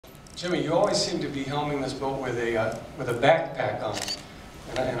Jimmy, you always seem to be helming this boat with a backpack on,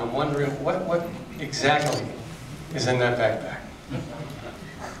 and I'm wondering what exactly is in that backpack.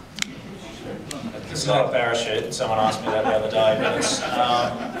 It's not a parachute. Someone asked me that the other day, but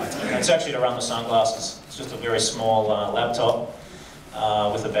it's actually to run the sunglasses. It's just a very small laptop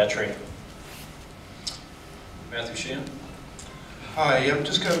with a battery. Matthew Sheehan. Hi, I'm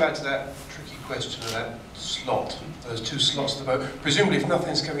just going back to that tricky question of that slot, those two slots of the boat. Presumably if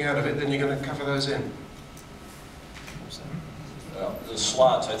nothing's coming out of it, then you're going to cover those in. Well, the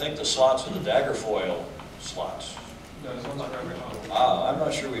slots, I think the slots are the dagger foil slots. No, there's one like around the hull. I'm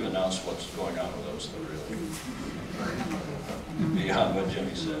not sure we've announced what's going on with those, though, really. Beyond what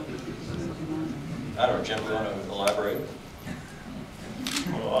Jimmy said. I don't know, Jim, do you want to elaborate?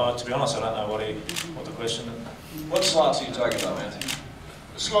 Well, to be honest, I don't know what the question is. What slots are you talking about, Matthew?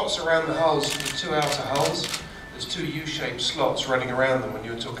 The slots around the hulls, the two outer hulls, there's two U-shaped slots running around them when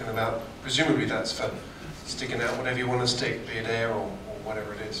you were talking about, presumably that's for sticking out whatever you want to stick, be it air or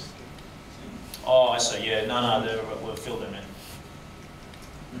whatever it is. Oh, I see, yeah, no, we'll fill them in.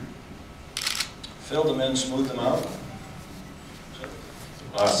 Fill them in, smooth them out?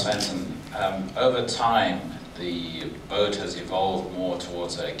 Lars Svensson, over time the boat has evolved more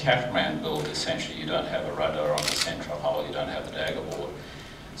towards a catamaran build. Essentially you don't have a rudder on the central hull, you don't have the dagger board.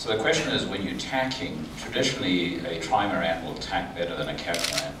 So the question is, when you're tacking, traditionally a trimaran will tack better than a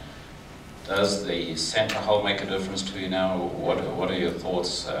catamaran. Does the center hull make a difference to you now? What are your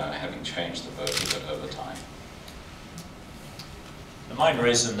thoughts having changed the boat a bit over time? The main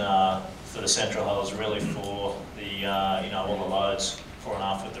reason for the central hull is really for the all the loads fore and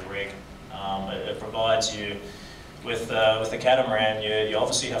aft with the rig. It provides you with the catamaran. You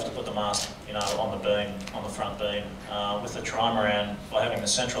obviously have to put the mast on the beam, on the front beam. With the trimaran, by having the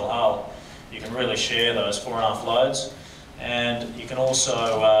central hull, you can really share those fore and aft loads, and you can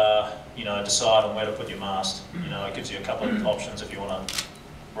also decide on where to put your mast. It gives you a couple of options if you want to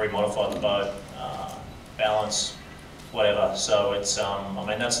remodify the boat, balance, whatever. So it's I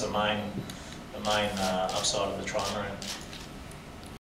mean, that's the main upside of the trimaran.